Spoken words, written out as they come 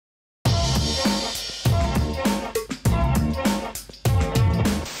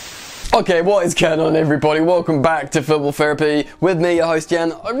Okay, what is going on, everybody? Welcome back to Football Therapy with me, your host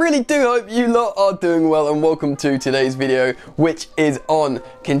Jan. I really do hope you lot are doing well, and welcome to today's video, which is on: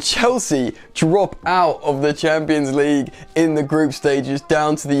 can Chelsea drop out of the Champions League in the group stages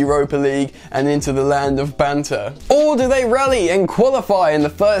down to the Europa League and into the land of banter? Or do they rally and qualify in the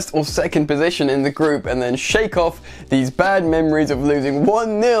first or second position in the group and then shake off these bad memories of losing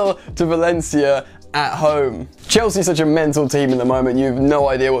 1-0 to Valencia at home? Chelsea's such a mental team at the moment, you have no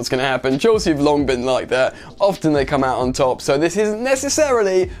idea what's going to happen. Chelsea have long been like that. Often they come out on top, so this isn't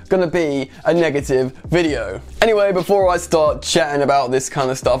necessarily going to be a negative video. Anyway, before I start chatting about this kind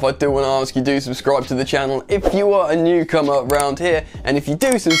of stuff, I do want to ask you to subscribe to the channel if you are a newcomer around here, and if you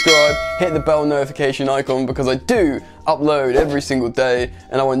do subscribe, hit the bell notification icon, because I do upload every single day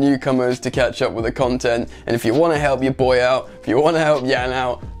and I want newcomers to catch up with the content. And if you want to help your boy out, if you want to help Jan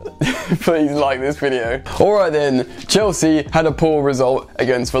out, please like this video. Alright then, Chelsea had a poor result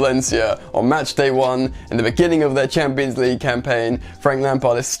against Valencia on match day 1 in the beginning of their Champions League campaign. Frank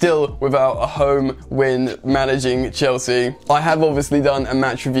Lampard is still without a home win managing Chelsea. I have obviously done a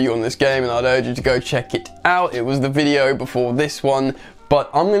match review on this game and I'd urge you to go check it out. It was the video before this one. But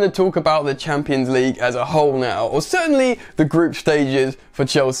I'm going to talk about the Champions League as a whole now, or certainly the group stages for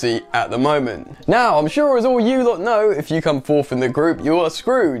Chelsea at the moment. Now, I'm sure as all you lot know, if you come fourth in the group, you are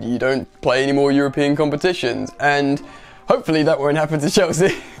screwed. You don't play any more European competitions, and hopefully that won't happen to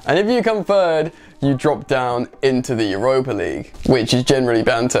Chelsea. And if you come third, you drop down into the Europa League, which is generally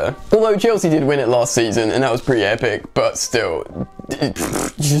banter. Although Chelsea did win it last season, and that was pretty epic, but still,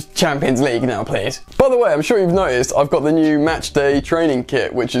 just Champions League now, please. By the way, I'm sure you've noticed I've got the new match day training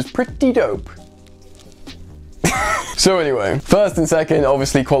kit, which is pretty dope. So anyway, first and second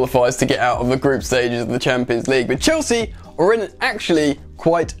obviously qualifies to get out of the group stages of the Champions League, but Chelsea are in actually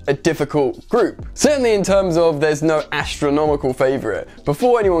quite a difficult group. Certainly in terms of there's no astronomical favourite.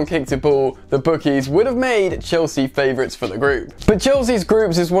 Before anyone kicked a ball, the bookies would have made Chelsea favourites for the group. But Chelsea's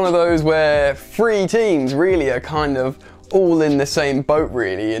groups is one of those where three teams really are kind of all in the same boat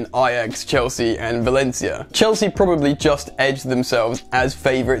really, in Ajax, Chelsea and Valencia. Chelsea probably just edged themselves as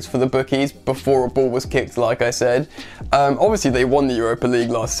favourites for the bookies before a ball was kicked, like I said. Obviously they won the Europa League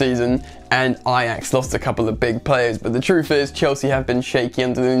last season and Ajax lost a couple of big players, but the truth is Chelsea have been shaky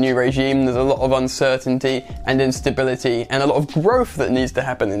under the new regime. There's a lot of uncertainty and instability and a lot of growth that needs to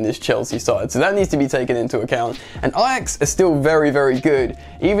happen in this Chelsea side, so that needs to be taken into account. And Ajax are still very, very good.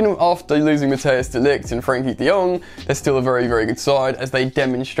 Even after losing Matthias de Ligt and Frankie de Jong, they're still a very, very good side, as they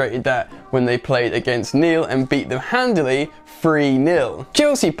demonstrated that when they played against Lille and beat them handily 3-0.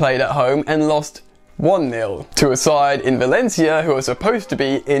 Chelsea played at home and lost 1-0 to a side in Valencia who are supposed to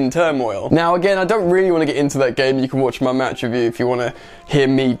be in turmoil. Now again, I don't really want to get into that game. You can watch my match review if you want to hear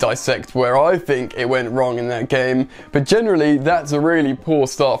me dissect where I think it went wrong in that game. But generally, that's a really poor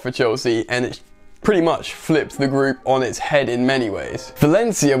start for Chelsea, and it's pretty much flipped the group on its head in many ways.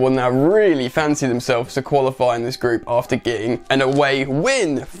 Valencia will now really fancy themselves to qualify in this group after getting an away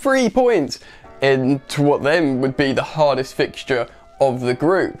win, 3 points, into what then would be the hardest fixture of the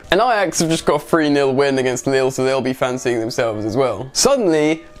group. And Ajax have just got a 3-0 win against Lille, so they'll be fancying themselves as well.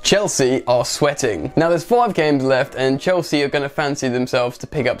 Suddenly, Chelsea are sweating. Now there's 5 games left and Chelsea are going to fancy themselves to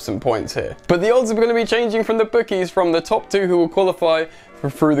pick up some points here. But the odds are going to be changing from the bookies, from the top 2 who will qualify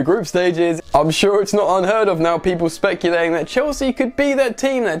through the group stages. I'm sure it's not unheard of now, people speculating that Chelsea could be that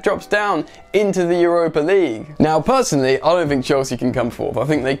team that drops down into the Europa League. Now personally, I don't think Chelsea can come fourth. I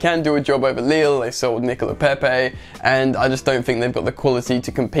think they can do a job over Lille. They sold Nicola Pepe, and I just don't think they've got the quality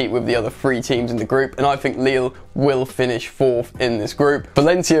to compete with the other 3 teams in the group, and I think Lille will finish 4th in this group.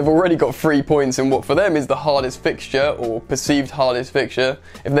 Valencia have already got 3 points in what for them is the hardest fixture, or perceived hardest fixture.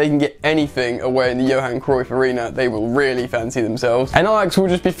 If they can get anything away in the Johan Cruyff Arena, they will really fancy themselves, and Ajax will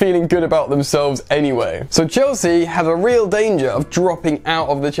just be feeling good about themselves anyway. So Chelsea have a real danger of dropping out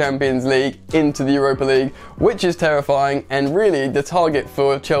of the Champions League into the Europa League, which is terrifying, and really the target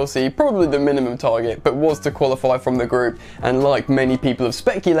for Chelsea, probably the minimum target, but was to qualify from the group. And like many people have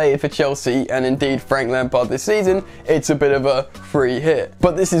speculated for Chelsea, and indeed Frank Lampard this season, it's a bit of a free hit.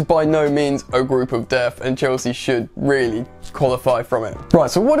 But this is by no means a group of death, and Chelsea should really qualify from it.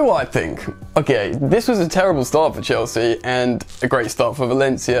 Right, so what do I think? Okay, this was a terrible start for Chelsea and a great start for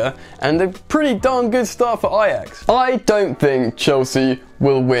Valencia, and a pretty darn good start for Ajax. I don't think Chelsea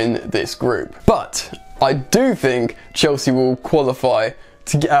will win this group, but I do think Chelsea will qualify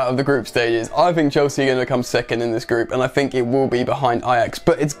to get out of the group stages. I think Chelsea are going to come second in this group, and I think it will be behind Ajax,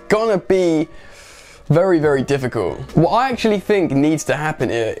 but it's gonna be very, very difficult. What I actually think needs to happen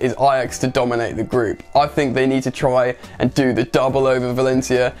here is Ajax to dominate the group. I think they need to try and do the double over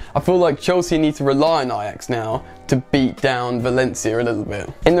Valencia. I feel like Chelsea need to rely on Ajax now to beat down Valencia a little bit.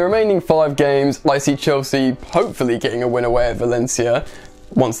 In the remaining 5 games, I see Chelsea hopefully getting a win away at Valencia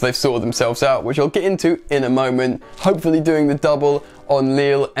once they've sorted themselves out, which I'll get into in a moment. Hopefully doing the double on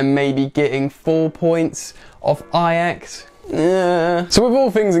Lille and maybe getting 4 points off Ajax. Yeah. So with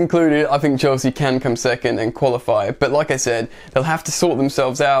all things included, I think Chelsea can come second and qualify. But like I said, they'll have to sort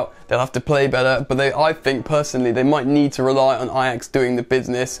themselves out, they'll have to play better, but I think personally they might need to rely on Ajax doing the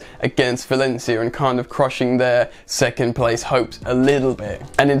business against Valencia and kind of crushing their second place hopes a little bit.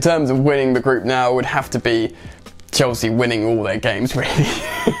 And in terms of winning the group now, it would have to be Chelsea winning all their games, really.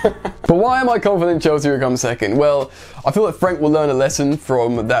 But why am I confident Chelsea will come second? Well, I feel that Frank will learn a lesson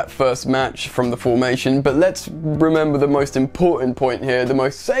from that first match, from the formation, but let's remember the most important point here, the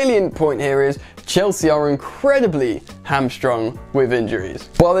most salient point here is Chelsea are incredibly hamstrung with injuries.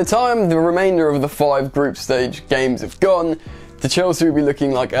 By the time the remainder of the 5 group stage games have gone, the Chelsea will be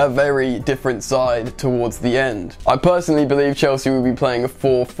looking like a very different side towards the end. I personally believe Chelsea will be playing a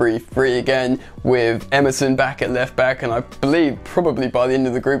 4-3-3 again with Emerson back at left back, and I believe probably by the end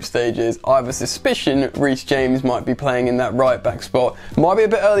of the group stages I have a suspicion Reece James might be playing in that right back spot. Might be a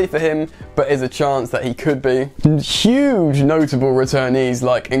bit early for him, but is a chance that he could be. Huge notable returnees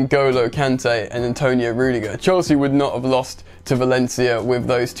like N'Golo Kante and Antonio Rudiger. Chelsea would not have lost to Valencia with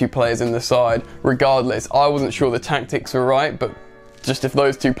those 2 players in the side regardless. I wasn't sure the tactics were right, but just if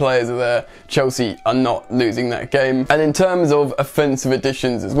those 2 players are there, Chelsea are not losing that game. And in terms of offensive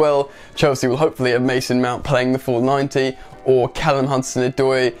additions as well, Chelsea will hopefully have Mason Mount playing the full 90, or Callum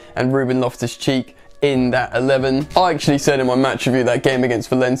Hudson-Odoi and Ruben Loftus-Cheek in that 11. I actually said in my match review that game against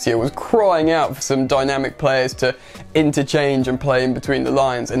Valencia was crying out for some dynamic players to interchange and play in between the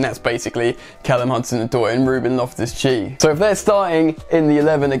lines, and that's basically Callum Hudson-Odoi and Ruben Loftus-Cheek. So if they're starting in the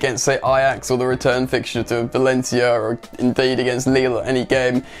 11 against, say, Ajax or the return fixture to Valencia, or indeed against Lille or any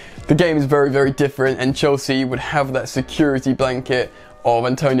game, the game is very, very different, and Chelsea would have that security blanket of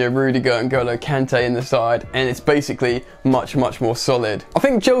Antonio Rudiger and N'Golo Kante in the side, and it's basically much, much more solid. I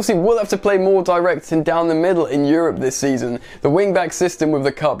think Chelsea will have to play more direct and down the middle in Europe this season. The wing-back system with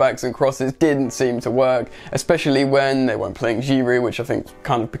the cutbacks and crosses didn't seem to work, especially when they weren't playing Giroud, which I think is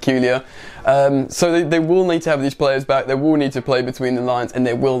kind of peculiar. So they will need to have these players back, they will need to play between the lines, and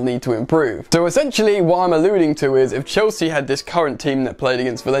they will need to improve. So essentially what I'm alluding to is, if Chelsea had this current team that played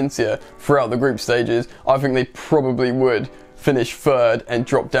against Valencia throughout the group stages, I think they probably would finish 3rd and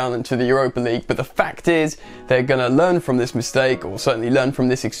drop down into the Europa League. But the fact is, they're going to learn from this mistake, or certainly learn from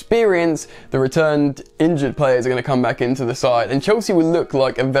this experience. The returned injured players are going to come back into the side, and Chelsea will look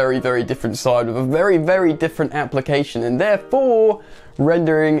like a very, very different side with a very, very different application, and therefore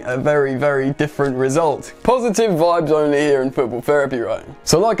rendering a very, very different result. Positive vibes only here in Football Therapy, right?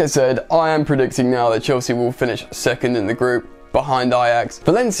 So like I said, I am predicting now that Chelsea will finish 2nd in the group, behind Ajax.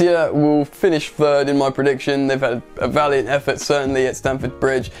 Valencia will finish 3rd in my prediction. They've had a valiant effort certainly at Stamford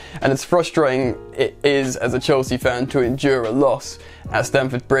Bridge, and as frustrating it is as a Chelsea fan to endure a loss at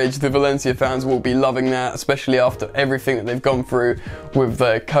Stamford Bridge, the Valencia fans will be loving that, especially after everything that they've gone through with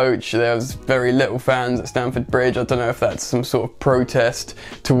their coach. There was very little fans at Stamford Bridge. I don't know if that's some sort of protest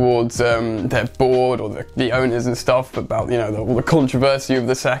towards their board or the owners and stuff about, you know, all the controversy of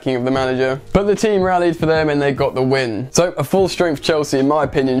the sacking of the manager. But the team rallied for them and they got the win. So a full strength Chelsea, in my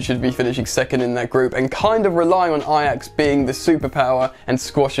opinion, should be finishing 2nd in that group and kind of relying on Ajax being the superpower and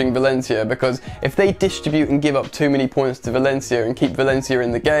squashing Valencia, because if they distribute and give up too many points to Valencia and keep Valencia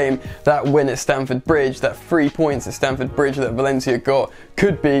in the game, that win at Stamford Bridge, that 3 points at Stamford Bridge that Valencia got,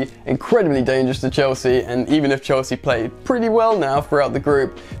 could be incredibly dangerous to Chelsea. And even if Chelsea played pretty well now throughout the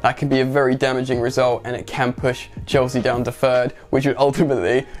group, that can be a very damaging result, and it can push Chelsea down to 3rd, which would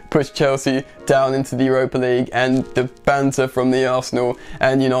ultimately push Chelsea down into the Europa League, and the banter from the Arsenal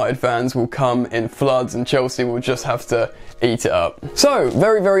and United fans will come in floods and Chelsea will just have to eat it up. So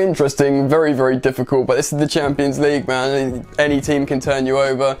very, very interesting, very, very difficult, but this is the Champions League, man. Any team can turn you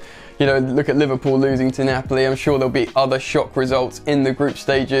over. You know, look at Liverpool losing to Napoli. I'm sure there'll be other shock results in the group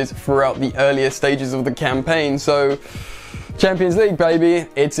stages throughout the earlier stages of the campaign. So Champions League, baby,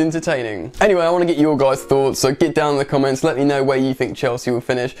 it's entertaining. Anyway, I want to get your guys' thoughts, so get down in the comments, let me know where you think Chelsea will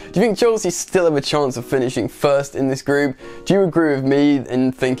finish. Do you think Chelsea still have a chance of finishing 1st in this group? Do you agree with me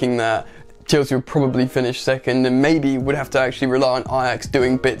in thinking that Chelsea would probably finish second and maybe would have to actually rely on Ajax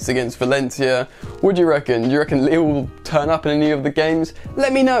doing bits against Valencia. What do you reckon? Do you reckon Lille will turn up in any of the games?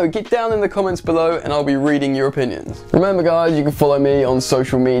 Let me know. Get down in the comments below and I'll be reading your opinions. Remember guys, you can follow me on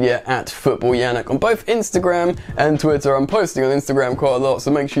social media at FootballYannick on both Instagram and Twitter. I'm posting on Instagram quite a lot,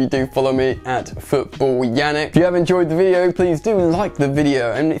 so make sure you do follow me at FootballYannick. If you have enjoyed the video, please do like the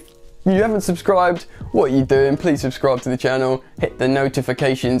video, and if you haven't subscribed, what are you doing? Please subscribe to the channel, hit the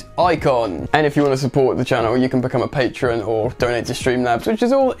notifications icon. And if you want to support the channel, you can become a patron or donate to Streamlabs, which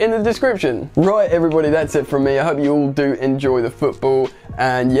is all in the description. Right everybody, that's it from me. I hope you all do enjoy the football,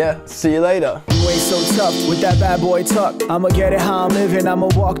 and yeah, see you later. You ain't so tough with that bad boy talk. I'ma get it how I'm living, I'ma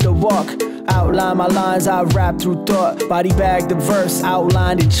walk the walk. Outline my lines, I rap through thought. Body bag the verse,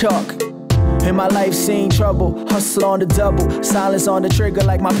 outlined in chalk. In my life seen trouble, hustle on the double, silence on the trigger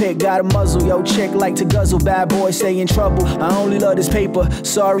like my pick got a muzzle. Yo chick like to guzzle, bad boy stay in trouble. I only love this paper,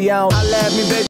 sorry I don't. I laugh me baby.